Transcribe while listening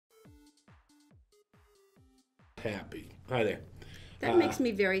happy. Hi there. That makes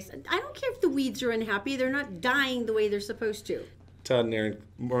me very sad. I don't care if the weeds are unhappy. They're not dying the way they're supposed to. Todd and Erin,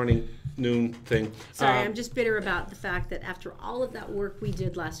 morning, noon thing. Sorry, I'm just bitter about the fact that after all of that work we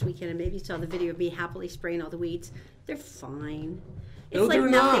did last weekend, and maybe you saw the video of me happily spraying all the weeds, they're fine. It's No, like they're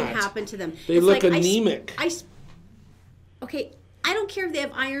nothing not. happened to them. They It's look like anemic. Okay, I don't care if they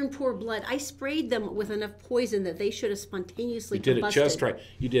have iron poor blood. I sprayed them with enough poison that they should have spontaneously You did it combusted. just right.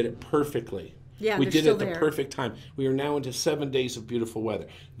 You did it perfectly. Yeah, we they're did it still at the there. perfect time. We are now into 7 days of beautiful weather.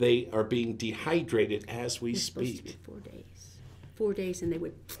 They are being dehydrated as we It's supposed to be speak. 4 days. 4 days and they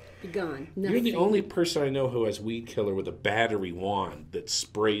would be gone. You're the only person I know who has weed killer with a battery wand that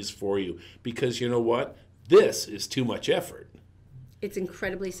sprays for you. Because you know what? This is too much effort. It's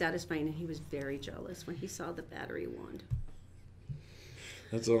incredibly satisfying, and he was very jealous when he saw the battery wand.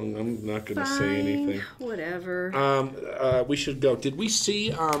 That's all. I'm not going to say anything. Whatever. We should go. Did we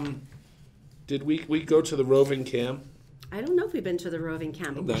see? Did we go to the roving camp? I don't know if we've been to the roving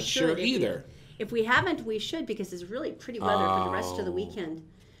camp. I'm but we not sure should. either. If we haven't, we should, because it's really pretty weather for the rest of the weekend.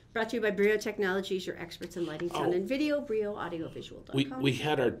 Brought to you by Brio Technologies, your experts in lighting, sound, and video. BrioAudiovisual.com. We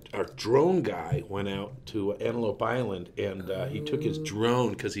had our drone guy went out to Antelope Island, and he took his drone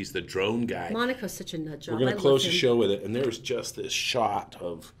because he's the drone guy. Monica's such a nut job. We're going I to close love the him. show with it, and there's just this shot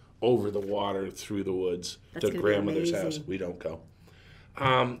of over the water through the woods That's to gonna be grandmother's house. amazing. We don't go.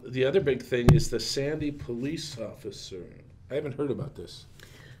 The other big thing is the Sandy police officer. I haven't heard about this.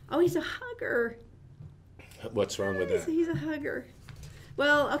 Oh, he's a hugger. What's wrong with that? He's a hugger.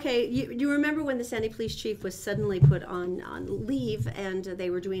 Well, okay, you remember when the Sandy police chief was suddenly put on leave, and they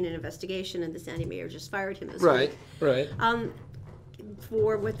were doing an investigation, and the Sandy mayor just fired him this week. Right.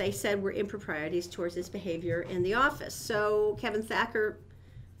 For what they said were improprieties towards his behavior in the office. So Kevin Thacker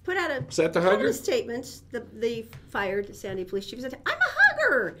put out a Is that the hugger? statement. The fired Sandy police chief said, "I'm a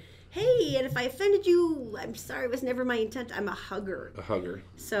hugger. Hey, and if I offended you, I'm sorry. It was never my intent. I'm a hugger." A hugger.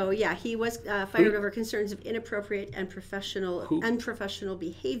 So yeah, he was fired over concerns of inappropriate and unprofessional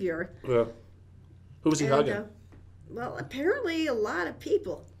behavior. Who was he hugging? Well, apparently a lot of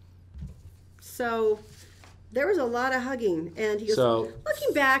people. So there was a lot of hugging, and he goes,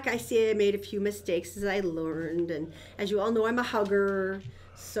 looking back, I see I made a few mistakes as I learned, and as you all know, I'm a hugger.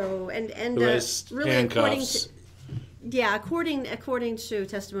 So and really handcuffs. according to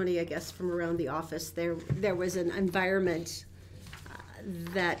testimony, I guess, from around the office, there was an environment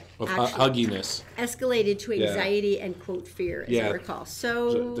that Of actually hugginess. escalated to anxiety and quote fear, as I recall.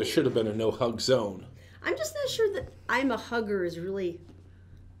 So There should have been a no hug zone. I'm just not sure that I'm a hugger is really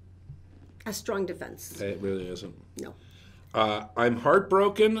a strong defense. It really isn't. No. I'm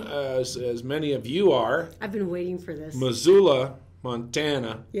heartbroken, as many of you are. I've been waiting for this. Missoula,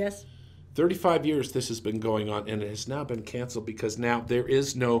 Montana. Yes. 35 years this has been going on, and it has now been canceled because now there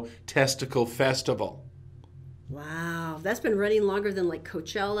is no Testicle Festival. Wow. That's been running longer than like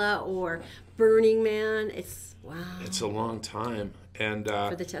Coachella or Burning Man. It's It's a long time. And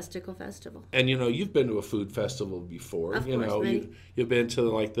for the Testicle Festival. And you know, you've been to a food festival before. Of you course, know, many. you've been to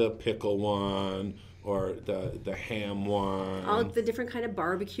like the pickle one or the ham one. All the different kind of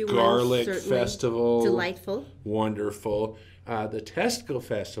barbecue Garlic ones, certainly. festival. Delightful. Wonderful. The Testicle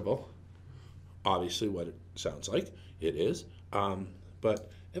Festival, obviously what it sounds like, it is. But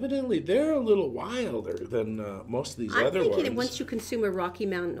evidently they're a little wilder than most of these other I'm thinking ones. once you consume a Rocky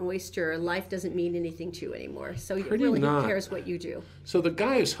Mountain oyster, life doesn't mean anything to you anymore. So Pretty really, not. who cares what you do? So the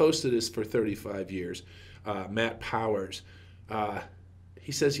guy who's hosted this for 35 years, Matt Powers,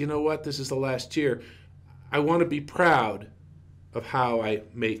 he says, you know what, this is the last year. I want to be proud of how I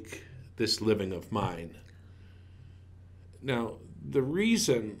make this living of mine. Now, the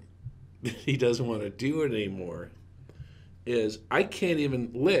reason he doesn't want to do it anymore is I can't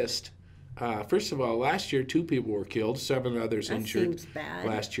even list. First of all, last year 2 people were killed, 7 others That injured. seems bad.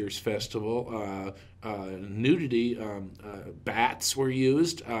 Last year's festival, nudity, bats were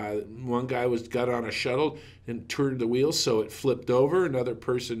used. One guy got on a shuttle and turned the wheels so it flipped over. Another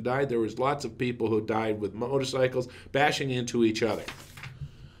person died. There was lots of people who died with motorcycles bashing into each other.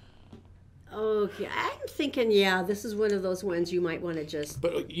 Okay, I'm thinking, this is one of those ones you might want to just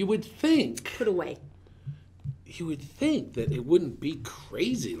But you would think put away. that it wouldn't be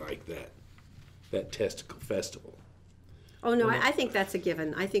crazy like that Testicle Festival. Oh, no, I think that's a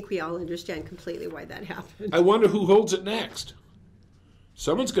given. I think we all understand completely why that happened. I wonder who holds it next.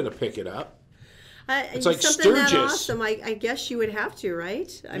 Someone's going to pick it up. It's like something that Sturgis. awesome. I guess you would have to,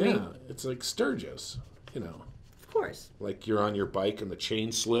 right? I mean, it's like Sturgis, you know. of course. Like you're on your bike and the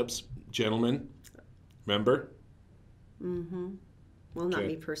chain slips, gentlemen. Remember? Mm-hmm. Well, not Okay.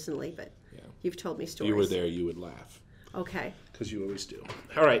 me personally, but you've told me stories. You were there, you would laugh. Okay. Because you always do.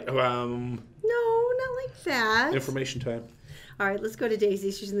 All right. No, not like like that. Information time. All right, let's go to Daisy.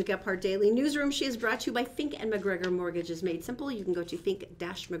 She's in the Gephardt Daily Newsroom. She is brought to you by Fink and McGregor Mortgages Made Simple. You can go to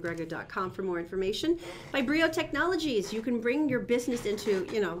fink-mcgregor.com for more information. By Brio Technologies, you can bring your business into,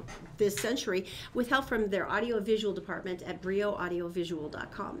 this century with help from their audiovisual department at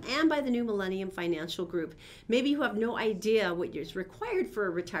brioaudiovisual.com. And by the New Millennium Financial Group. Maybe you have no idea what is required for a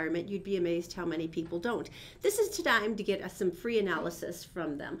retirement. You'd be amazed how many people don't. This is the time to get some free analysis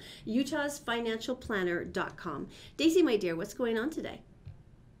from them. utahsfinancialplanner.com. Daisy, my dear, what's going on today?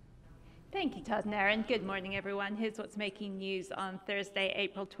 Thank you, Todd and Erin. Good morning, everyone. Here's what's making news on Thursday,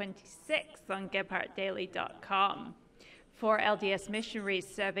 April 26th on GephartDaily.com. 4 LDS missionaries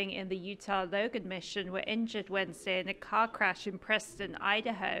serving in the Utah Logan Mission were injured Wednesday in a car crash in Preston,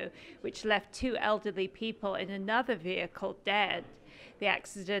 Idaho, which left 2 elderly people in another vehicle dead. The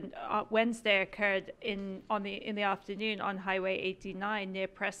accident Wednesday occurred in the afternoon on Highway 89 near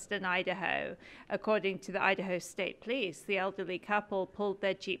Preston, Idaho. According to the Idaho State Police, the elderly couple pulled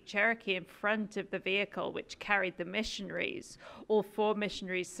their Jeep Cherokee in front of the vehicle which carried the missionaries. All 4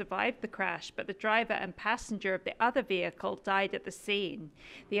 missionaries survived the crash, but the driver and passenger of the other vehicle died at the scene.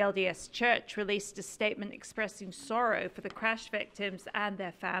 The LDS Church released a statement expressing sorrow for the crash victims and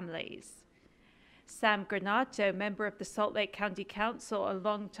their families. Sam Granato, member of the Salt Lake County Council, a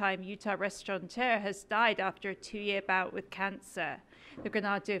longtime Utah restaurateur, has died after a 2-year bout with cancer. The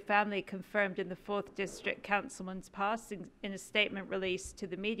Granato family confirmed in the 4th District Councilman's passing in a statement released to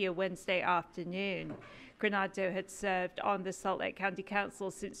the media Wednesday afternoon. Granato had served on the Salt Lake County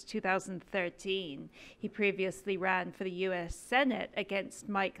Council since 2013. He previously ran for the U.S. Senate against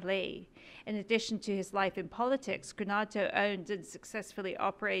Mike Lee. In addition to his life in politics, Granato owned and successfully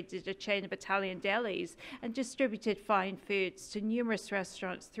operated a chain of Italian delis and distributed fine foods to numerous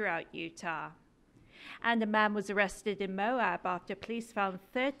restaurants throughout Utah. And a man was arrested in Moab after police found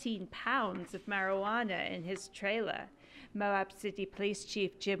 13 pounds of marijuana in his trailer. Moab City Police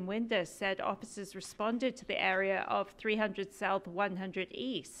Chief Jim Winder said officers responded to the area of 300 South 100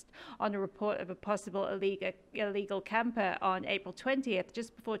 East on a report of a possible illegal camper on April 20th,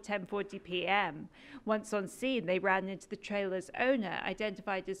 just before 10:40 p.m. Once on scene, they ran into the trailer's owner,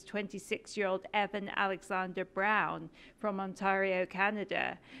 identified as 26-year-old Evan Alexander Brown from Ontario,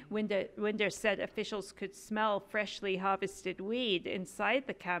 Canada. Winder said officials could smell freshly harvested weed inside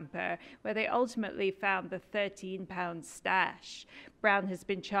the camper, where they ultimately found the 13-pound stash. Brown has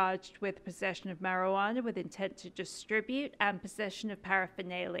been charged with possession of marijuana with intent to distribute and possession of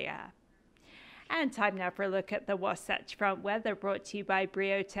paraphernalia. And time now for a look at the Wasatch Front weather, brought to you by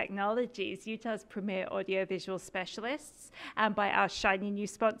Brio Technologies, Utah's premier audiovisual specialists, and by our shiny new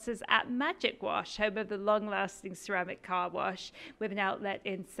sponsors at Magic Wash, home of the long-lasting ceramic car wash, with an outlet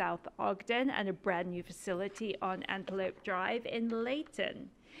in South Ogden and a brand new facility on Antelope Drive in Layton.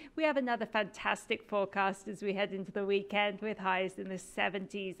 We have another fantastic forecast as we head into the weekend, with highs in the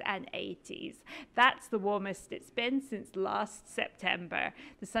 70s and 80s. That's the warmest it's been since last September.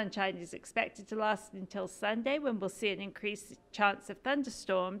 The sunshine is expected to last until Sunday, when we'll see an increased chance of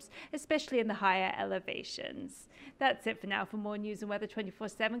thunderstorms, especially in the higher elevations. That's it for now. For more news and weather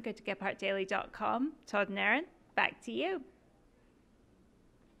 24/7, go to GephartDaily.com. Todd and Erin, back to you.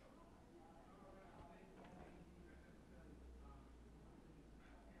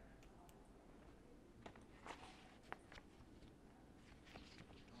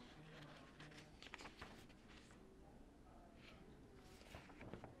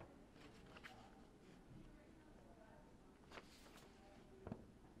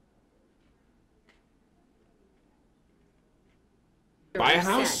 Buy a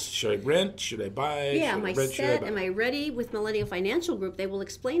house? Should I rent? Should I buy? Yeah, should my I rent? set, am I ready? With Millennium Financial Group, they will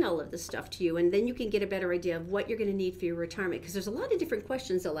explain all of this stuff to you, and then you can get a better idea of what you're going to need for your retirement, because there's a lot of different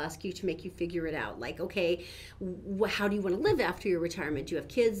questions they'll ask you to make you figure it out. Like, okay, how do you want to live after your retirement? Do you have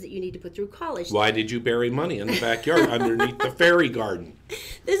kids that you need to put through college? Why did you bury money in the backyard underneath the fairy garden?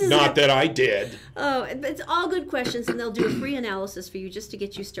 Not that I did. Oh, it's all good questions, and they'll do a free analysis for you just to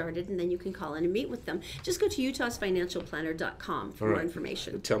get you started, and then you can call in and meet with them. Just go to utahsfinancialplanner.com for more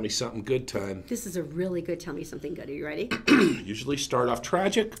information. Tell me something good time. This is a really good Tell Me Something Good. Are you ready? Usually start off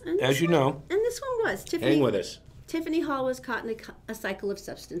tragic, as you know. And this one was. Tiffany, hang with us. Tiffany Hall was caught in a cycle of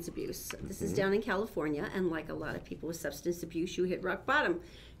substance abuse. This is down in California, and like a lot of people with substance abuse, you hit rock bottom.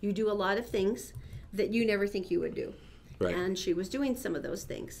 You do a lot of things that you never think you would do. Right. And she was doing some of those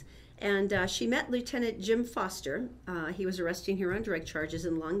things. And she met Lieutenant Jim Foster. He was arresting her on drug charges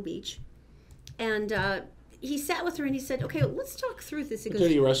in Long Beach. And he sat with her and he said, okay, let's talk through this. What did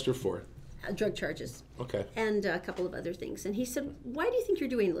he arrest her for? Drug charges. Okay. And a couple of other things. And he said, why do you think you're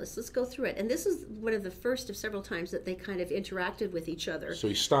doing this? Let's go through it. And this is one of the first of several times that they kind of interacted with each other. So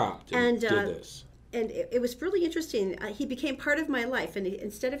he stopped and did this. it was really interesting. He became part of my life, and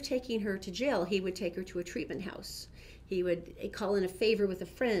instead of taking her to jail, he would take her to a treatment house. He would call in a favor with a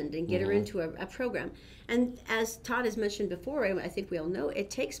friend and get her into a program. And as Todd has mentioned before, I think we all know, it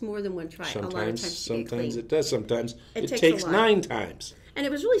takes more than one try. A lot of times to get clean. Sometimes it does. Sometimes it takes 9 times. And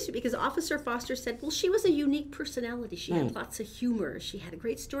it was really sweet because Officer Foster said, well, she was a unique personality. She had lots of humor. She had a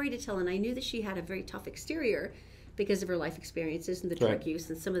great story to tell. And I knew that she had a very tough exterior because of her life experiences and the drug use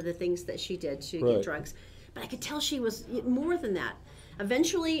and some of the things that she did to get drugs. But I could tell she was more than that.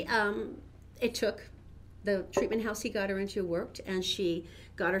 Eventually, it took. The treatment house he got her into worked, and she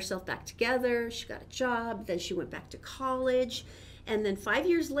got herself back together. She got a job. Then she went back to college. And then 5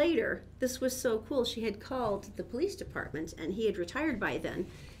 years later, this was so cool, she had called the police department, and he had retired by then.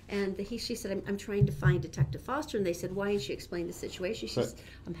 And she said, I'm trying to find Detective Foster. And they said, why? And she explained the situation. She says,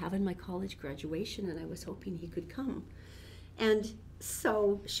 I'm having my college graduation, and I was hoping he could come. And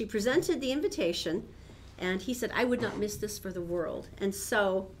so she presented the invitation, and he said, I would not miss this for the world. And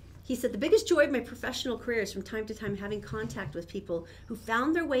so he said, the biggest joy of my professional career is from time to time having contact with people who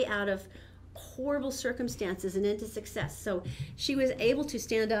found their way out of horrible circumstances and into success. So she was able to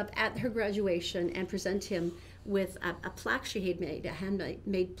stand up at her graduation and present him with a plaque she had made, a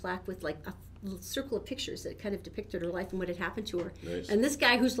handmade plaque with like a little circle of pictures that kind of depicted her life and what had happened to her. Nice. And this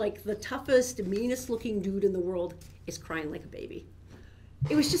guy, who's like the toughest, meanest looking dude in the world, is crying like a baby.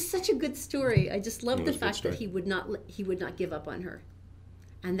 It was just such a good story. I just loved the fact that he would not give up on her.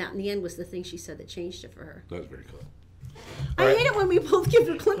 And that, in the end, was the thing she said that changed it for her. That was very cool. I hate it when we both give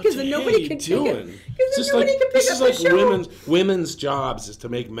her clip because then nobody can pick it. This is like women's jobs is to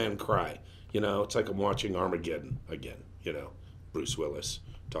make men cry. You know, it's like I'm watching Armageddon again. You know, Bruce Willis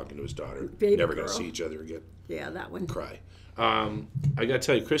talking to his daughter. Never going to see each other again. Yeah, that one. Cry. I got to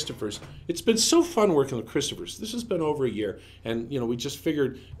tell you, Christopher's, it's been so fun working with Christopher's. This has been over a year, and, you know, we just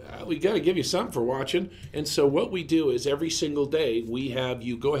figured we got to give you something for watching. And so what we do is every single day we have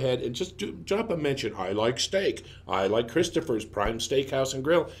you go ahead and just drop a mention. I like steak. I like Christopher's Prime Steakhouse and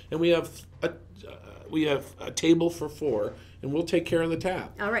Grill. And we have a table for 4, and we'll take care of the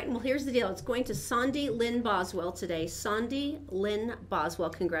tab. All right, well, here's the deal. It's going to Sandy Lynn Boswell today. Sandy Lynn Boswell,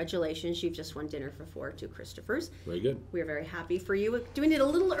 congratulations. You've just won dinner for 4 to Christopher's. Very good. We're very happy for you. We're doing it a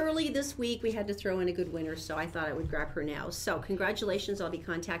little early this week. We had to throw in a good winner, so I thought I would grab her now. So congratulations. I'll be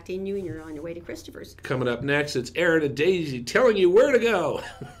contacting you, and you're on your way to Christopher's. Coming up next, it's Erin and Daisy telling you where to go.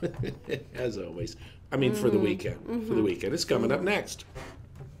 As always. I mean, for the weekend. For the weekend. It's coming up next.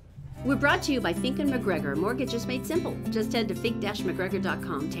 We're brought to you by Fink & McGregor. Mortgages made simple. Just head to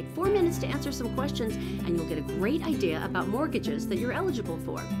fink-mcgregor.com. Take 4 minutes to answer some questions, and you'll get a great idea about mortgages that you're eligible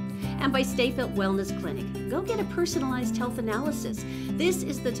for. And by Stay Fit Wellness Clinic. Go get a personalized health analysis. This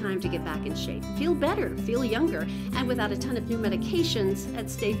is the time to get back in shape. Feel better, feel younger, and without a ton of new medications at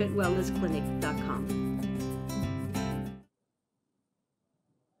stayfitwellnessclinic.com.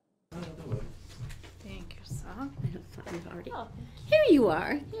 Here you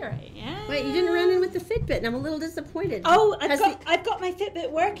are. Here I am. Wait, you didn't run in with the Fitbit, and I'm a little disappointed. Oh, I've got my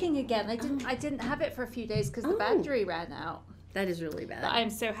Fitbit working again. I didn't have it for a few days because the battery ran out. That is really bad. But I'm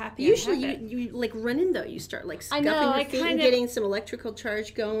so happy. Usually, you like running though. You start like scuffing your feet and getting some electrical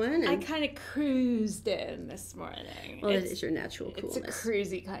charge going. I kind of cruised in this morning. Well, it is your natural coolness. It's a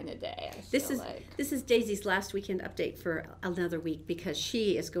cruisy kind of day. This is Daisy's last weekend update for another week because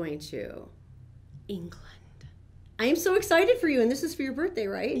she is going to England. I am so excited for you, and this is for your birthday,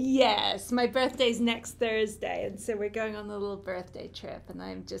 right? Yes, my birthday's next Thursday, and so we're going on a little birthday trip, and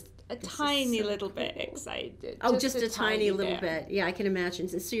I'm just a tiny little bit excited. Oh, just a tiny little bit. Yeah, I can imagine.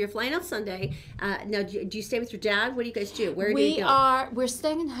 So you're flying out Sunday. Now, do you stay with your dad? What do you guys do? Where do you go? We're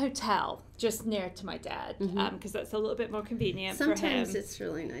staying in a hotel just near to my dad, because that's a little bit more convenient for him. Sometimes it's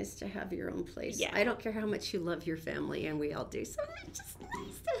really nice to have your own place. Yeah. I don't care how much you love your family, and we all do. Sometimes it's just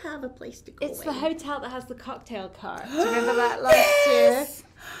nice to have a place to go. It's the hotel that has the cocktail cart. Do you remember that last year?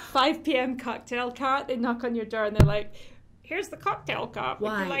 5 p.m. cocktail cart. They knock on your door, and they're like, here's the cocktail cart.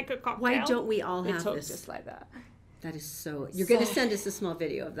 Would you like a cocktail? Why don't we all have talk this? Just like that. That is so... You're going to send us a small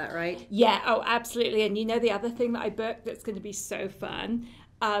video of that, right? Yeah, oh, absolutely. And you know the other thing that I booked that's going to be so fun?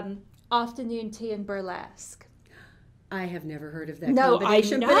 Afternoon tea and burlesque. I have never heard of that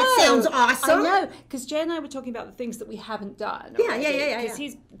combination, but it sounds awesome. I know, because Jay and I were talking about the things that we haven't done. Yeah.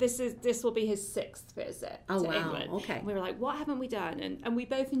 Because this will be his 6th visit to England. Okay. And we were like, what haven't we done? And we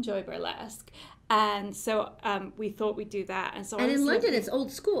both enjoy burlesque. And so we thought we'd do that. And so and in London, it's old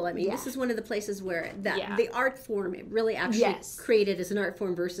school. I mean, Yeah. this is one of the places where Yeah. the art form it really actually Yes. created as an art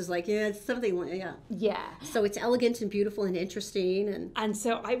form versus like, it's something, Yeah. So it's elegant and beautiful and interesting. And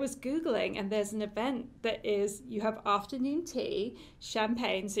so I was Googling, and there's an event that is, you have afternoon tea,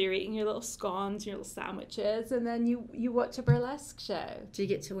 champagne, so you're eating your little scones, your little sandwiches, and then you watch a burlesque show. Do you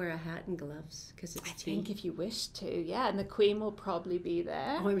get to wear a hat and gloves because it's I tea? think if you wish to, yeah. And the Queen will probably be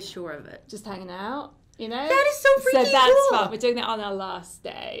there, Oh, I'm sure of it. just hanging out, you know? That is so freaking So that's cool. fun. We're doing that on our last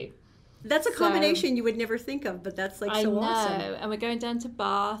day. That's a combination you would never think of, but that's like I so know. awesome. And we're going down to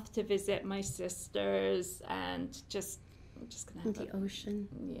Bath to visit my sisters, and we're just gonna have The ocean.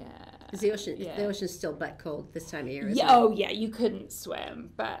 yeah. 'Cause the ocean's still butt cold this time of year. Isn't Yeah, it? oh yeah, you couldn't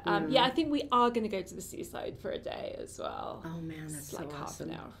swim, but yeah, I think we are going to go to the seaside for a day as well. Oh man, that's It's so like half awesome.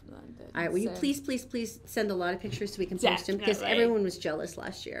 an hour from London. All right, will you So- please send a lot of pictures so we can post them because Definitely. everyone was jealous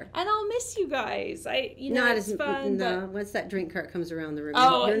last year. And I'll miss you guys. Not it's as fun. no. Once that drink cart comes around the room,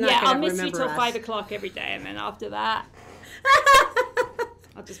 Oh you're not yeah, gonna I'll miss you remember till us. 5 o'clock every day, and then after that,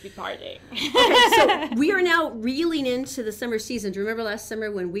 I'll just be partying. So we are now reeling into the summer season. Do you remember last summer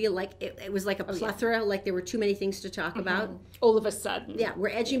when we it was like a plethora, like there were too many things to talk about? All of a sudden. Yeah, we're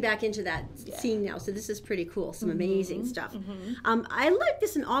edging back into that scene now. So this is pretty cool. Some amazing stuff. I like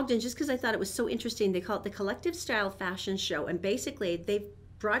this in Ogden just because I thought it was so interesting. They call it the Collective Style Fashion Show, and basically they've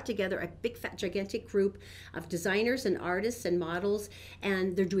brought together a big fat gigantic group of designers and artists and models,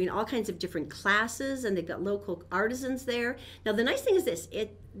 and they're doing all kinds of different classes, and they've got local artisans there. Now the nice thing is this,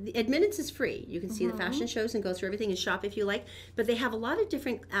 the admittance is free. You can see the fashion shows and go through everything and shop if you like, but they have a lot of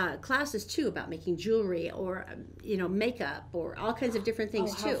different classes too about making jewelry or makeup or all kinds of different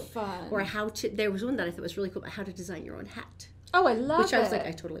things how too. fun. Or how to, there was one that I thought was really cool about how to design your own hat. Oh, I love Which it. I was like,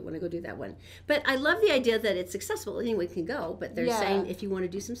 I totally want to go do that one. But I love the idea that it's accessible. Anyone can go. But they're saying if you want to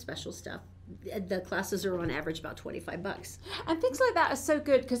do some special stuff, the classes are on average about $25. And things like that are so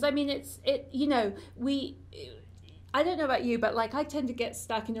good because I mean, I don't know about you, but like I tend to get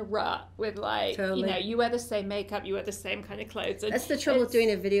stuck in a rut with like, Totally. you wear the same makeup, you wear the same kind of clothes. And That's the trouble with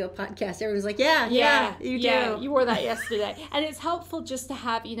doing a video podcast. Everyone's like, yeah, you do. Yeah, you wore that yesterday. And it's helpful just to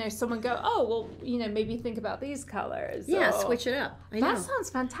have, someone go, oh, well, maybe think about these colors. Yeah, or, switch it up. I know. That sounds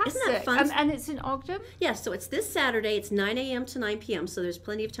fantastic. Isn't that fun? And it's in Ogden? Yeah, so it's this Saturday. It's 9 a.m. to 9 p.m., so there's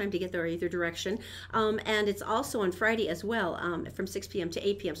plenty of time to get there either direction. And it's also on Friday as well, from 6 p.m. to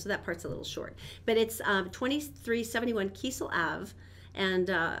 8 p.m., so that part's a little short. But it's 2371 Kiesel Ave, and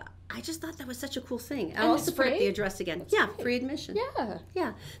I just thought that was such a cool thing. I'll also put up the address again. Free admission.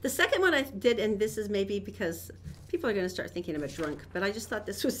 Yeah. The second one I did, and this is maybe because people are going to start thinking I'm a drunk, but I just thought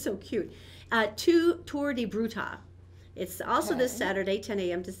this was so cute. Tour de Bruta. It's also this Saturday, 10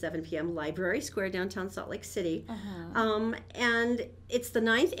 a.m. to 7 p.m., Library Square, downtown Salt Lake City. And it's the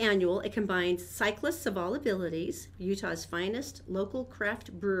 9th annual. It combines cyclists of all abilities, Utah's finest local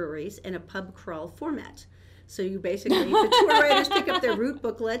craft breweries, in a pub crawl format. So you basically, the tour riders pick up their route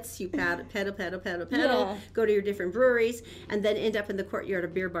booklets, you pedal, go to your different breweries, and then end up in the courtyard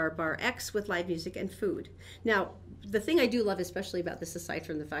of Beer Bar X with live music and food. Now, the thing I do love especially about this, aside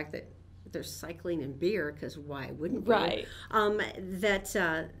from the fact that there's cycling and beer, because why wouldn't we? Right.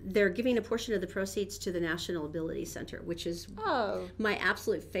 That they're giving a portion of the proceeds to the National Ability Center, which is my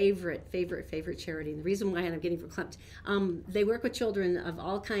absolute favorite charity. And the reason why I'm getting verklempt, they work with children of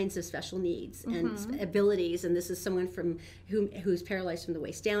all kinds of special needs and abilities, and this is someone from who's paralyzed from the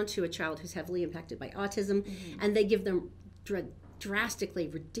waist down to a child who's heavily impacted by autism, and they give them drastically,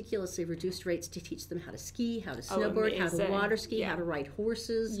 ridiculously reduced rates to teach them how to ski, how to snowboard, how to water ski, how to ride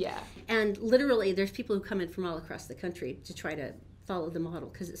horses. Yeah. And literally, there's people who come in from all across the country to try to follow the model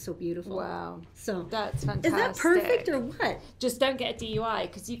because it's so beautiful. Wow. So that's fantastic. Is that perfect or what? Just don't get a DUI,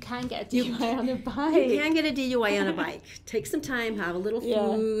 because you can get a DUI on a bike. You can get a DUI on a bike. Take some time, have a little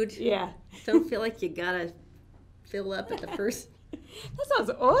food. Yeah. Don't feel like you gotta fill up at the first. That sounds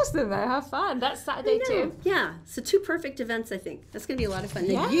awesome, though. Have fun. That's Saturday too. Yeah. So 2 perfect events, I think. That's going to be a lot of fun.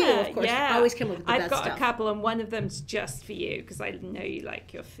 And you, of course, always come up with the I've best got stuff. a couple, and one of them's just for you, because I know you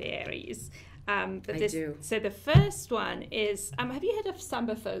like your fairies. I do. So the first one is, have you heard of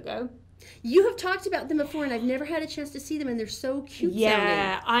Samba Fogo? You have talked about them before, and I've never had a chance to see them, and they're so cute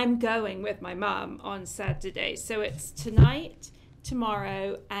Yeah, I'm going with my mum on Saturday. So it's tonight,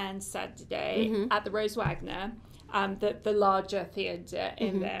 tomorrow, and Saturday at the Rose Wagner. The larger theatre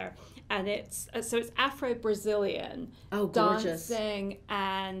in there, and it's Afro-Brazilian dancing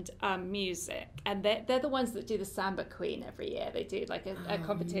and music, and they're the ones that do the Samba Queen every year. They do like a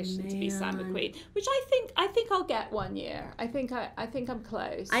competition to be Samba Queen, which I think I'll get one year. I think I'm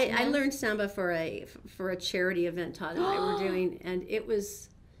close. I learned samba for a charity event Todd and I were doing, and it was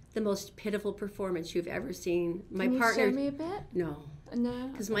the most pitiful performance you've ever seen. My Can partner. you show me a bit? No. No.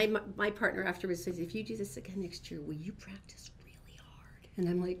 Because my partner afterwards says, if you do this again next year, will you practice really hard? And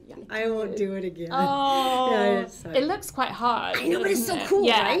I'm like, I won't do it again. Oh, yeah, it looks quite hard. I know, but it's so cool,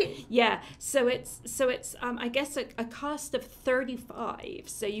 right? Yeah. So it's I guess a cast of 35.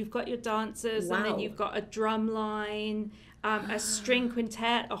 So you've got your dancers, and then you've got a drum line, a string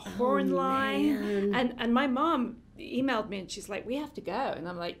quintet, a horn line, and my mom emailed me and she's like, we have to go, and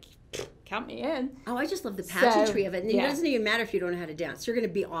I'm like, count me in. Oh, I just love the pageantry of it. And it doesn't even matter if you don't know how to dance. You're going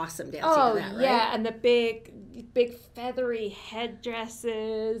to be awesome dancing to that, right? Yeah, and the big feathery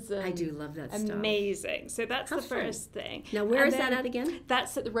headdresses. And I do love that stuff. Amazing. So that's the first thing. Now, where is that at again?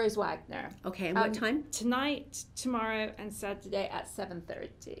 That's at the Rose Wagner. Okay, and what time? Tonight, tomorrow, and Saturday at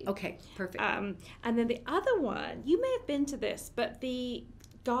 7:30. Okay, perfect. And then the other one, you may have been to this, but the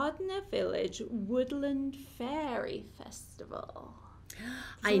Gardner Village Woodland Fairy Festival.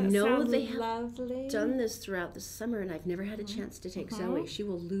 I know they have lovely? done this throughout the summer, and I've never had a chance to take Zoe. She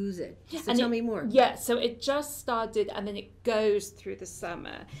will lose it. So and tell me more. Yeah, so it just started, and then it goes through the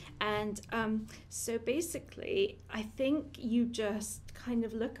summer. And so basically, I think you just kind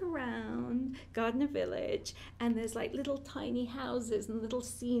of look around Gardner Village, and there's like little tiny houses and little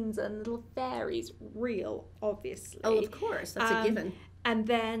scenes and little fairies, real, obviously. Oh, of course. That's a given. And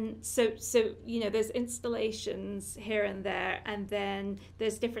then, so there's installations here and there, and then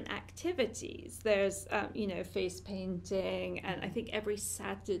there's different activities. There's, face painting, and I think every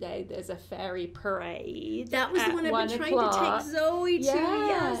Saturday there's a fairy parade. That was the one I've been trying to take Zoe to.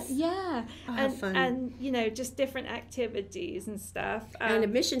 Yes. Yeah. Oh, fun. And just different activities and stuff. And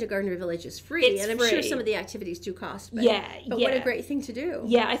admission to Gardner Village is free, and I'm sure some of the activities do cost. But, but what a great thing to do.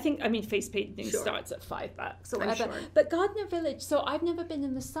 Yeah, face painting starts at $5 or whatever. Sure. But Gardner Village, so I've never been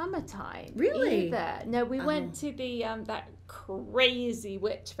in the summertime. Really? Either. No, we went to the that crazy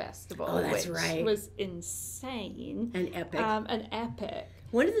witch festival, which was insane and epic.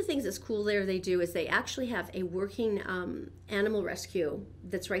 One of the things that's cool there they do is they actually have a working animal rescue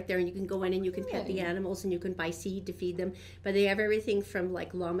that's right there, and you can go in and you can pet the animals and you can buy seed to feed them. But they have everything from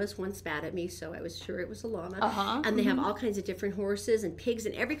like llamas. One spat at me, so I was sure it was a llama. And they have all kinds of different horses and pigs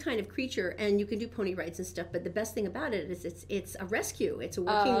and every kind of creature, and you can do pony rides and stuff. But the best thing about it is it's a rescue. It's a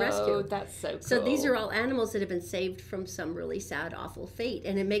working rescue. Oh, that's so cool. So these are all animals that have been saved from some really sad, awful fate,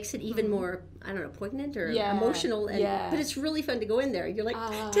 and it makes it even more, I don't know, poignant or emotional. But it's really fun to go in there. You're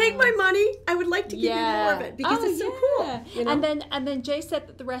like, take my money. I would like to give you more of it because it's so cool. You know? And then Jay said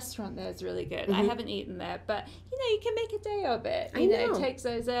that the restaurant there is really good. I haven't eaten there, but you can make a day of it. You know, take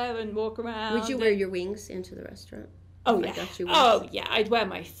Zozo and walk around. Would you wear your wings into the restaurant? Oh yeah. I'd wear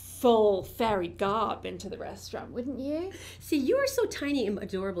my full fairy garb into the restaurant, wouldn't you? See, you are so tiny and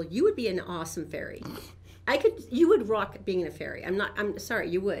adorable. You would be an awesome fairy. You would rock being a fairy. I'm sorry,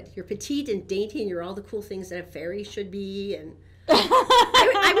 you would. You're petite and dainty, and you're all the cool things that a fairy should be, and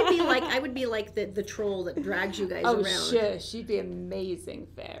I would be like the troll that drags you guys around. Oh, sure, she'd be an amazing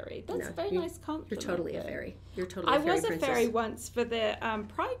fairy. That's a very nice compliment. You're totally a fairy. I was a fairy once for the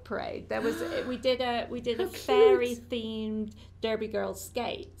Pride Parade. We did a fairy themed Derby Girls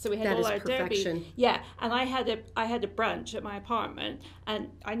skate. So we had all our perfection. Derby. Yeah, and I had a brunch at my apartment, and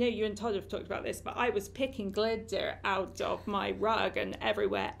I know you and Todd have talked about this, but I was picking glitter out of my rug and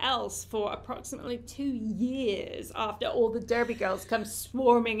everywhere else for approximately 2 years after all the Derby girls come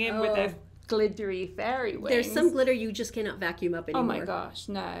swarming in with their glittery fairy wings. There's some glitter you just cannot vacuum up anymore. Oh my gosh,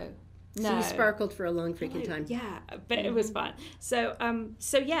 no. So you sparkled for a long freaking time. Yeah, but it was fun. So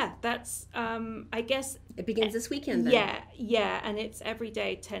yeah, that's I guess it begins this weekend then. Yeah, and it's every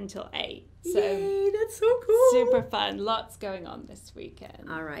day 10 till 8. So yay, that's so cool. Super fun. Lots going on this weekend.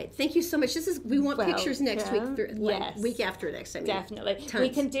 All right. Thank you so much. We want pictures next week. Yes. Week after next, I mean. Definitely. Tons. We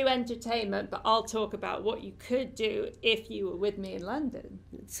can do entertainment, but I'll talk about what you could do if you were with me in London.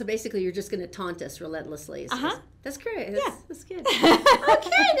 So basically you're just going to taunt us relentlessly. That's great. That's good. Okay,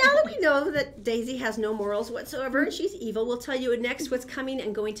 now that we know that Daisy has no morals whatsoever and she's evil, we'll tell you next what's coming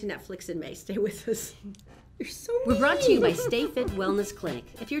and going to Netflix in May. Stay with us. You're so mean. We're brought to you by Stay Fit Wellness Clinic.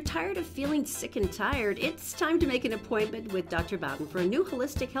 If you're tired of feeling sick and tired, it's time to make an appointment with Dr. Bowden for a new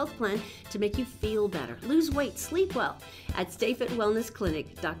holistic health plan to make you feel better, lose weight, sleep well at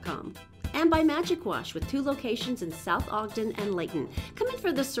stayfitwellnessclinic.com. And by Magic Wash with 2 locations in South Ogden and Layton. Come in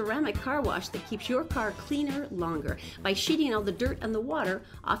for the ceramic car wash that keeps your car cleaner longer by sheeting all the dirt and the water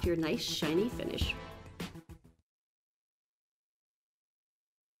off your nice shiny finish.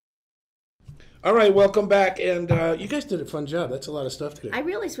 All right, welcome back, and you guys did a fun job. That's a lot of stuff today. I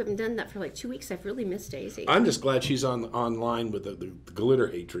realized we haven't done that for like 2 weeks. I've really missed Daisy. I'm just glad she's online with the glitter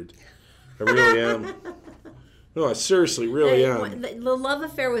hatred. I really am. No, I seriously really am. The love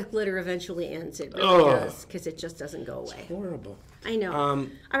affair with glitter eventually ends. It really does, because it just doesn't go away. It's horrible. I know.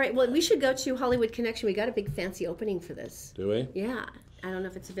 All right, well, we should go to Hollywood Connection. We got a big fancy opening for this. Do we? Yeah. I don't know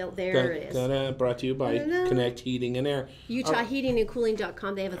if it's available. There it is. Brought to you by Connect Heating and Air.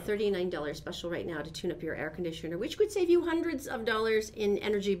 UtahHeatingandCooling.com. They have a $39 special right now to tune up your air conditioner, which could save you hundreds of dollars in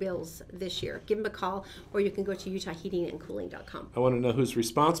energy bills this year. Give them a call, or you can go to UtahHeatingandCooling.com. I want to know who's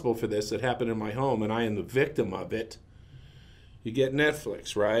responsible for this. It happened in my home, and I am the victim of it. You get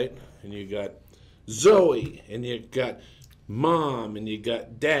Netflix, right? And you got Zoe, and you got Mom, and you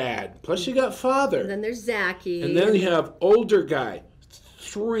got Dad. Plus you got Father. And then there's Zachy. And then you have older guy.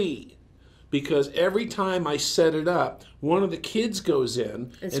 3, because every time I set it up, one of the kids goes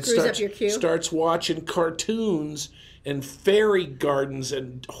in and screws up your queue. Starts watching cartoons and fairy gardens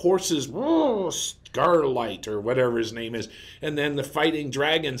and horses, Starlight or whatever his name is, and then the fighting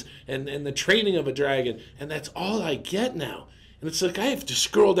dragons and the training of a dragon, and that's all I get now. And it's like I have to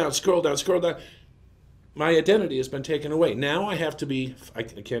scroll down. My identity has been taken away. Now I have to be, I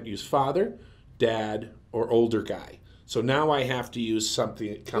can't use father, dad, or older guy. So now I have to use something.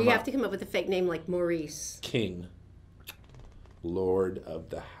 You have to come up with a fake name like Maurice. King. Lord of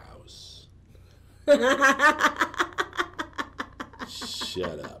the house.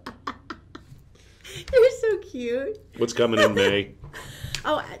 Shut up. You're so cute. What's coming in May?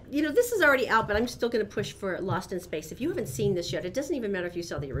 Oh, this is already out, but I'm still going to push for Lost in Space. If you haven't seen this yet, it doesn't even matter if you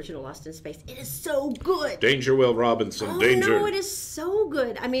saw the original Lost in Space. It is so good. Danger, Will Robinson. Danger. No, it is so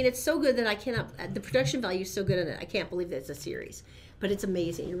good. I mean, it's so good that I cannot. The production value is so good in it. I can't believe that it's a series. But it's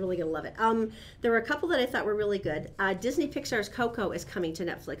amazing. You're really going to love it. There were a couple that I thought were really good. Disney Pixar's Coco is coming to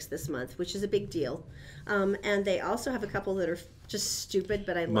Netflix this month, which is a big deal. And they also have a couple that are just stupid,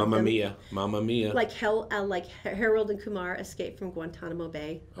 but I love them. Mamma Mia. Like Harold and Kumar Escape from Guantanamo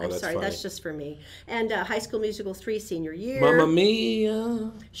Bay. Oh, I'm sorry, funny. That's just for me. And High School Musical 3 Senior Year. Mamma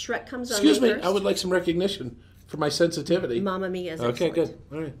Mia. Shrek comes on Excuse May me, 1st. I would like some recognition for my sensitivity. Mamma Mia is okay, excellent.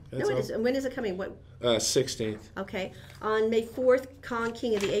 good. All right. No, it is. When is it coming? What? 16th. Okay. On May 4th, Kong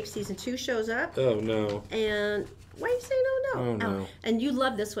King of the Apes Season 2 shows up. Oh, no. And why are you saying oh no? Oh, no. And you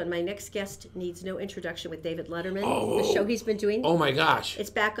love this one. My next guest needs no introduction with David Letterman. The show he's been doing. Oh, my gosh.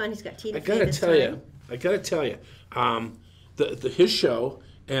 It's back on. He's got Tina I Fey gotta this tell time. you, his show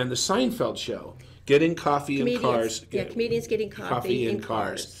and the Seinfeld show, Getting Coffee in Cars. Yeah, comedians getting coffee in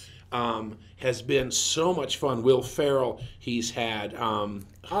cars. Has been so much fun. Will Ferrell, he's had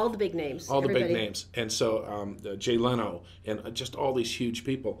all the big names. the big names, and so Jay Leno, and just all these huge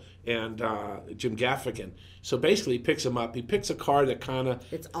people, and Jim Gaffigan. So basically, he picks him up. He picks a car that kind of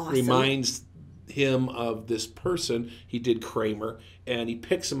awesome. reminds him of this person. He did Kramer, and he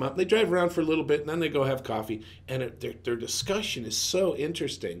picks him up. They drive around for a little bit, and then they go have coffee. And their discussion is so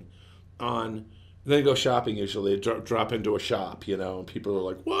interesting. Then they go shopping. Usually, they drop into a shop, and people are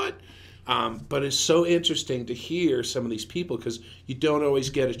like, "What?" But it's so interesting to hear some of these people because you don't always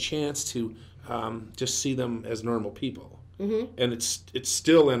get a chance to just see them as normal people. Mm-hmm. And it's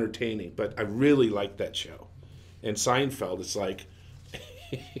still entertaining. But I really like that show. And Seinfeld, it's like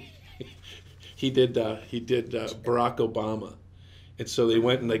he did Barack Obama, and so they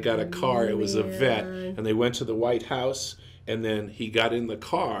went and they got a car. It was a vet, and they went to the White House, and then he got in the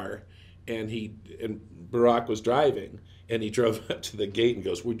car, and Barack was driving. And he drove up to the gate and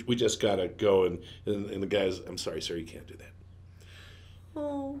goes, we just got to go. And the guy's, I'm sorry, sir, you can't do that.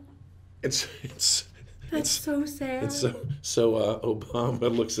 Oh. That's so sad. And so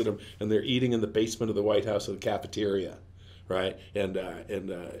Obama looks at him, and they're eating in the basement of the White House in the cafeteria, right? And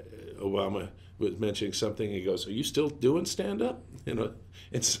Obama was mentioning something. And he goes, "Are you still doing stand-up?" And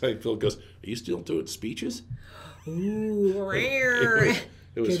Seinfeld goes, "Are you still doing speeches?" Ooh,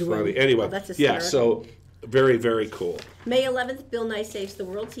 it was good funny. One. Anyway, that's yeah. So. Very, very cool. May 11th, Bill Nye Saves the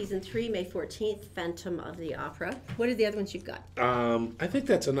World, Season 3. May 14th, Phantom of the Opera. What are the other ones you've got? I think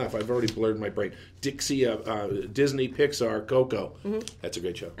that's enough. I've already blurred my brain. Dixie, Disney, Pixar, Coco. Mm-hmm. That's a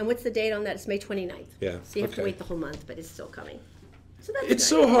great show. And what's the date on that? It's May 29th. Yeah. So you have to wait the whole month, but it's still coming. So that's it's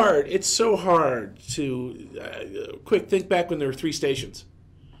so hard. It's so hard to... think back when there were 3 stations.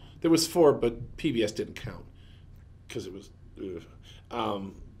 There was 4, but PBS didn't count because it was...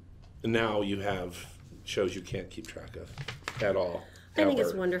 now you have... shows you can't keep track of at all. I think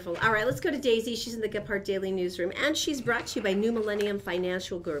it's wonderful. All right, let's go to Daisy. She's in the Gephardt Daily Newsroom, and she's brought to you by New Millennium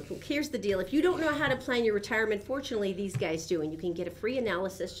Financial Group. Here's the deal. If you don't know how to plan your retirement, fortunately, these guys do, and you can get a free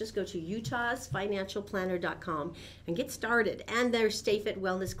analysis. Just go to utahsfinancialplanner.com and get started. And their Stay Fit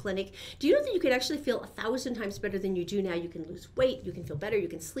Wellness Clinic. Do you know that you can actually feel 1,000 times better than you do now? You can lose weight, you can feel better, you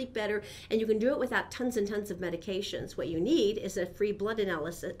can sleep better, and you can do it without tons and tons of medications. What you need is a free blood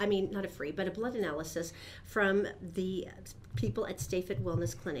analysis. I mean, not a free, but a blood analysis from the people at Stay Fit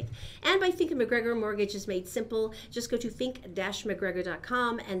Wellness Clinic. And by Fink & McGregor, mortgage is made simple. Just go to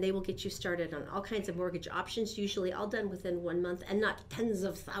fink-mcgregor.com and they will get you started on all kinds of mortgage options, usually all done within 1 month and not tens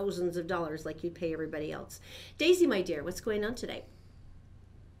of thousands of dollars like you pay everybody else. Daisy, my dear, what's going on today?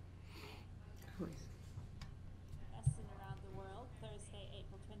 Around the world, Thursday,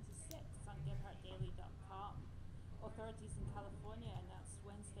 April 26th on GephartDaily.com. Authorities in California announced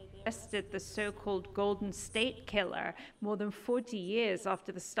Wednesday they arrested the so-called Golden State Killer more than 40 years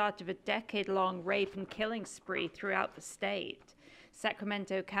after the start of a decade-long rape and killing spree throughout the state.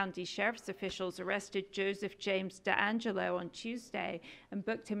 Sacramento County Sheriff's officials arrested Joseph James DeAngelo on Tuesday and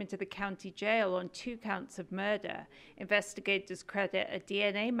booked him into the county jail on 2 counts of murder. Investigators credit a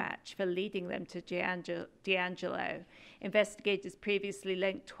DNA match for leading them to DeAngelo. Investigators previously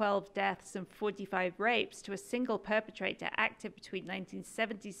linked 12 deaths and 45 rapes to a single perpetrator active between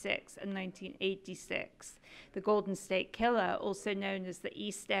 1976 and 1986. The Golden State Killer, also known as the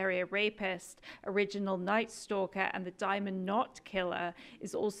East Area Rapist, Original Night Stalker, and the Diamond Knot Killer,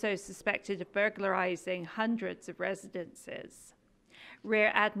 is also suspected of burglarizing hundreds of residences.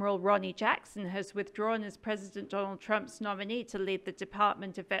 Rear Admiral Ronnie Jackson has withdrawn as President Donald Trump's nominee to lead the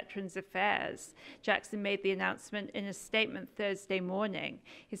Department of Veterans Affairs. Jackson made the announcement in a statement Thursday morning.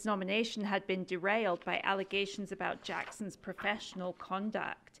 His nomination had been derailed by allegations about Jackson's professional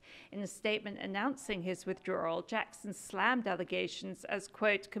conduct. In a statement announcing his withdrawal, Jackson slammed allegations as,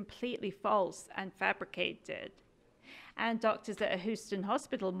 quote, completely false and fabricated. And doctors at a Houston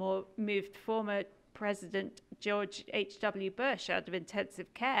hospital moved former President George H.W. Bush out of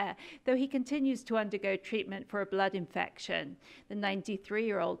intensive care, though he continues to undergo treatment for a blood infection. The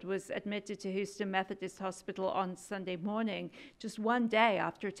 93-year-old was admitted to Houston Methodist Hospital on Sunday morning, just 1 day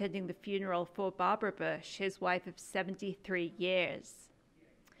after attending the funeral for Barbara Bush, his wife of 73 years.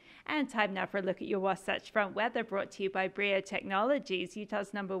 And time now for a look at your Wasatch Front weather, brought to you by Brio Technologies, Utah's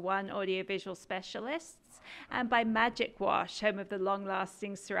 #1 audiovisual specialists, and by Magic Wash, home of the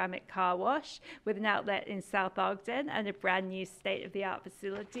long-lasting ceramic car wash, with an outlet in South Ogden and a brand new state-of-the-art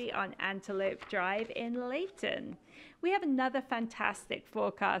facility on Antelope Drive in Layton. We have another fantastic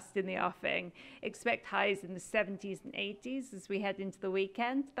forecast in the offing. Expect highs in the 70s and 80s as we head into the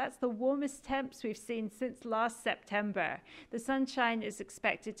weekend. That's the warmest temps we've seen since last September. The sunshine is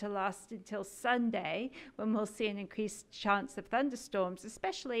expected to last until Sunday, when we'll see an increased chance of thunderstorms,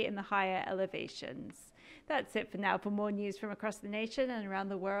 especially in the higher elevations. That's it for now. For more news from across the nation and around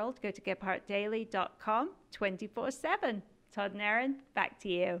the world, go to GephartDaily.com 24/7. Todd and Erin, back to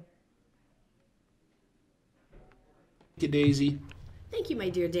you. Thank you, Daisy. Thank you, my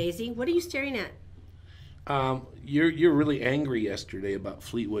dear Daisy. What are you staring at? You're really angry yesterday about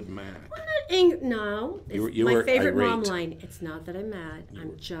Fleetwood Mac. I'm not angry. No, it's You my were favorite irate. mom line. It's not that I'm mad.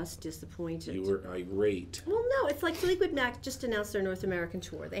 I'm just disappointed. You were irate. Well, no, it's like Fleetwood Mac just announced their North American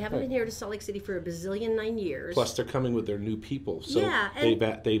tour. They haven't been here to Salt Lake City for a bazillion 9 years. Plus, they're coming with their new people, so Yeah,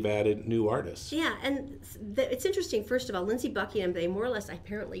 and- they've added new artists. Yeah, and it's interesting. First of all, Lindsey Buckingham, they more or less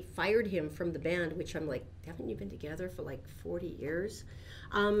apparently fired him from the band, which I'm like, haven't you been together for like 40 years?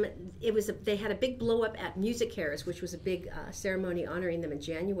 They had a big blow up at Music Cares, which was a big ceremony honoring them in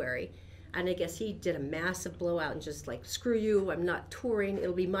January. And I guess he did a massive blowout and just like, screw you, I'm not touring,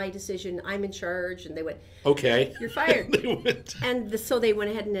 it'll be my decision, I'm in charge. And they went, Okay. you're fired. They went. And so they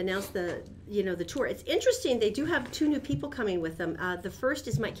went ahead and announced the tour. It's interesting, they do have 2 new people coming with them. The first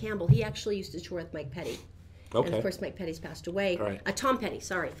is Mike Campbell. He actually used to tour with Mike Petty. Okay. And of course, Mike Petty's passed away. Right. Tom Petty,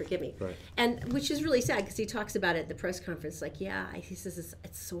 sorry, forgive me. Right. And which is really sad because he talks about it at the press conference. Like, he says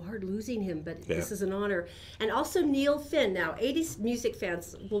it's so hard losing him, but this is an honor. And also Neil Finn. Now, 80s music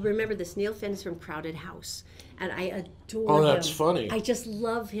fans will remember this. Neil Finn is from Crowded House, and I adore him. Oh, that's funny. I just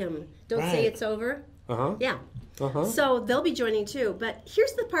love him. Don't say it's over. Uh-huh. Yeah. Uh-huh. So they'll be joining too. But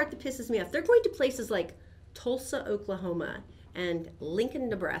here's the part that pisses me off. They're going to places like Tulsa, Oklahoma, and Lincoln,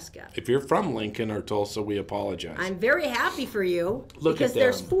 Nebraska. If you're from Lincoln or Tulsa, we apologize. I'm very happy for you Look because at them.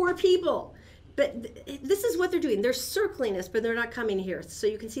 there's 4 people. But this is what they're doing. They're circling us, but they're not coming here. So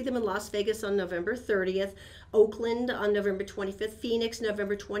you can see them in Las Vegas on November 30th, Oakland on November 25th, Phoenix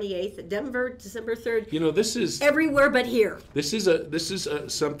November 28th, Denver December 3rd. You know, this is Everywhere but here. this is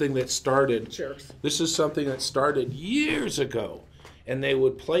something that started. Jerks. This is something that started years ago, and they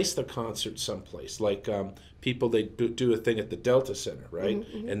would place the concert someplace, like people, they do a thing at the Delta Center, right?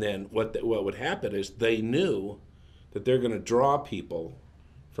 Mm-hmm. And then what would happen is they knew that they're going to draw people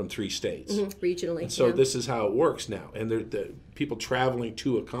from 3 states. Regionally. And so this is how it works now. And the people traveling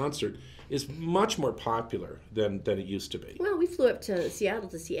to a concert is much more popular than it used to be. Well, we flew up to Seattle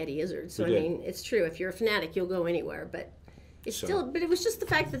to see Eddie Izzard, so I mean, it's true. If you're a fanatic, you'll go anywhere, but but it was just the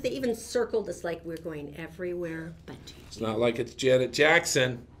fact that they even circled us like we're going everywhere but it's not like it's Janet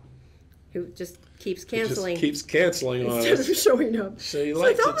Jackson, who just keeps canceling. Just keeps canceling on instead us. of showing up. So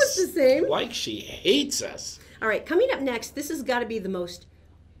it's almost the same. Like she hates us. All right, coming up next, this has got to be the most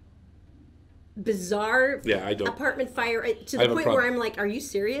bizarre apartment fire to the point where I'm like, are you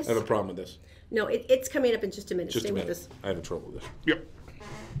serious? I have a problem with this. No, it's coming up in just a minute. Stay with us. I have trouble with this. Yep.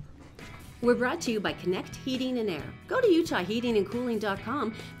 We're brought to you by Connect Heating and Air. Go to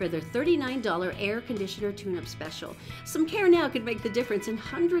UtahHeatingandCooling.com for their $39 air conditioner tune-up special. Some care now could make the difference in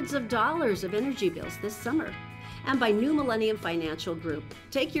hundreds of dollars of energy bills this summer. And by New Millennium Financial Group.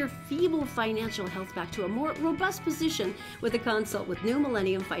 Take your feeble financial health back to a more robust position with a consult with New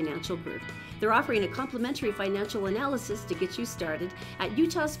Millennium Financial Group. They're offering a complimentary financial analysis to get you started at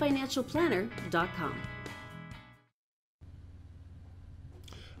utahsfinancialplanner.com.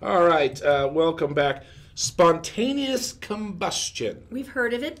 All right, welcome back. Spontaneous combustion. We've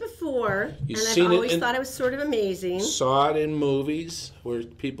heard of it before, I've always thought it was sort of amazing. Saw it in movies where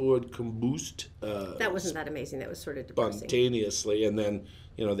people would combust. That wasn't that amazing. That was sort of depressing. Spontaneously, and then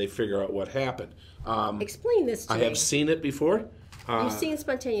they figure out what happened. Explain this to me. I have seen it before. You've seen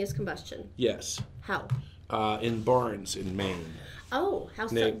spontaneous combustion? Yes. How? In barns in Maine. Oh, how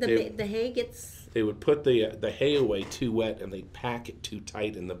the hay gets... They would put the hay away too wet, and they'd pack it too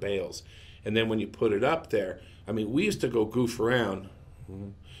tight in the bales. And then when you put it up there, I mean, we used to go goof around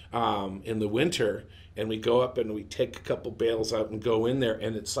in the winter, and we go up and we take a couple bales out and go in there,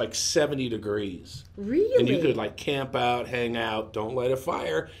 and it's like 70 degrees. Really? And you could like camp out, hang out, don't light a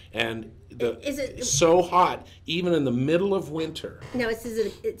fire, and it's so hot, even in the middle of winter. Now, it's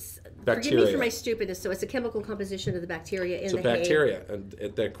bacteria. Forgive me for my stupidness. So it's a chemical composition of the bacteria in the hay. It's a bacteria and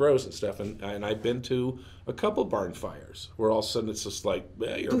that grows and stuff. And I've been to a couple barn fires where all of a sudden it's just like,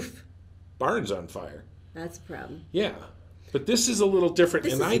 your barn's on fire. That's a problem. Yeah. But this is a little different,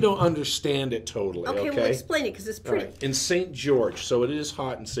 I don't understand it totally. Okay, well, explain it, because it's pretty. Right. In St. George, so it is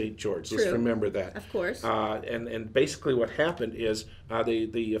hot in St. George. True. Let's remember that. Of course. And basically what happened is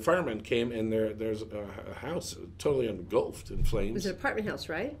the firemen came, and there's a house totally engulfed in flames. It was an apartment house,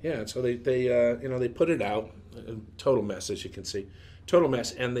 right? Yeah, and so they put it out. Total mess, as you can see. Total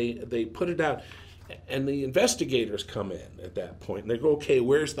mess. And they put it out. And the investigators come in at that point, and they go, okay,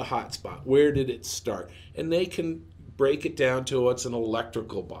 where's the hot spot? Where did it start? And they can break it down to it's an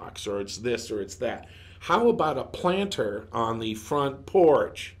electrical box, or it's this, or it's that. How about a planter on the front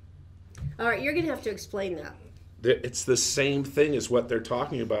porch? All right, you're going to have to explain that. It's the same thing as what they're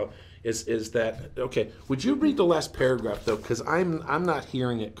talking about. Is that okay? Would you read the last paragraph though, because I'm not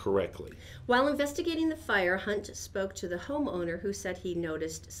hearing it correctly. While investigating the fire, Hunt spoke to the homeowner, who said he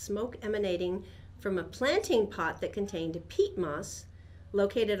noticed smoke emanating from a planting pot that contained peat moss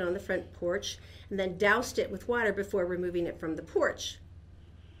located on the front porch, and then doused it with water before removing it from the porch.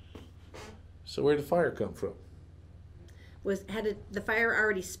 So where did the fire come from? Had the fire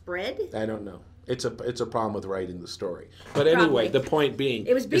already spread? I don't know. It's a problem with writing the story. But anyway, the point being,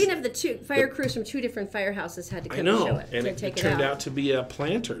 it was being of the two fire crews from 2 different firehouses had to come and show it. And it turned out to be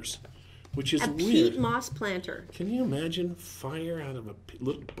planters, which is a weird. peat moss planter. Can you imagine fire out of a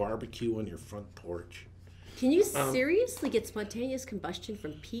little barbecue on your front porch? Can you seriously get spontaneous combustion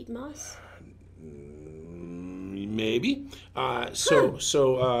from peat moss? Maybe. Our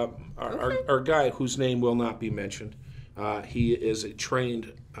guy, whose name will not be mentioned, he is a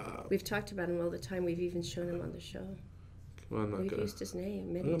trained... We've talked about him all the time. We've even shown him on the show. Well, We've used his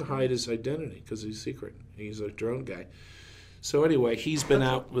name many I'm going to times. hide his identity because he's secret. He's a drone guy. So anyway, he's been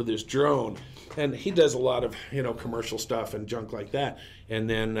out with his drone, and he does a lot of commercial stuff and junk like that. And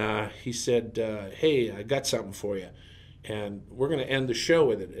then he said, "Hey, I got something for you," and we're going to end the show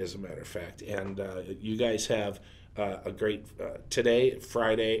with it, as a matter of fact. And you guys have a great today,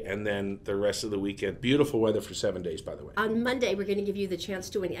 Friday, and then the rest of the weekend. Beautiful weather for 7 days, by the way. On Monday, we're going to give you the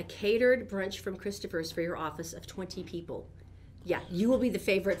chance to win a catered brunch from Christopher's for your office of 20 people. Yeah, you will be the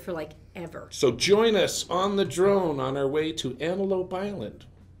favorite for ever. So join us on the drone on our way to Antelope Island.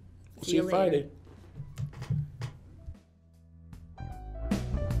 See you later. Friday.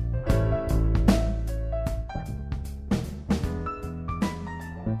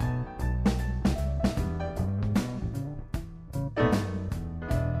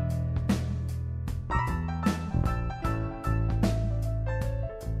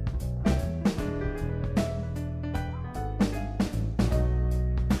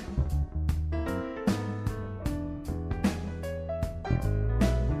 Bye.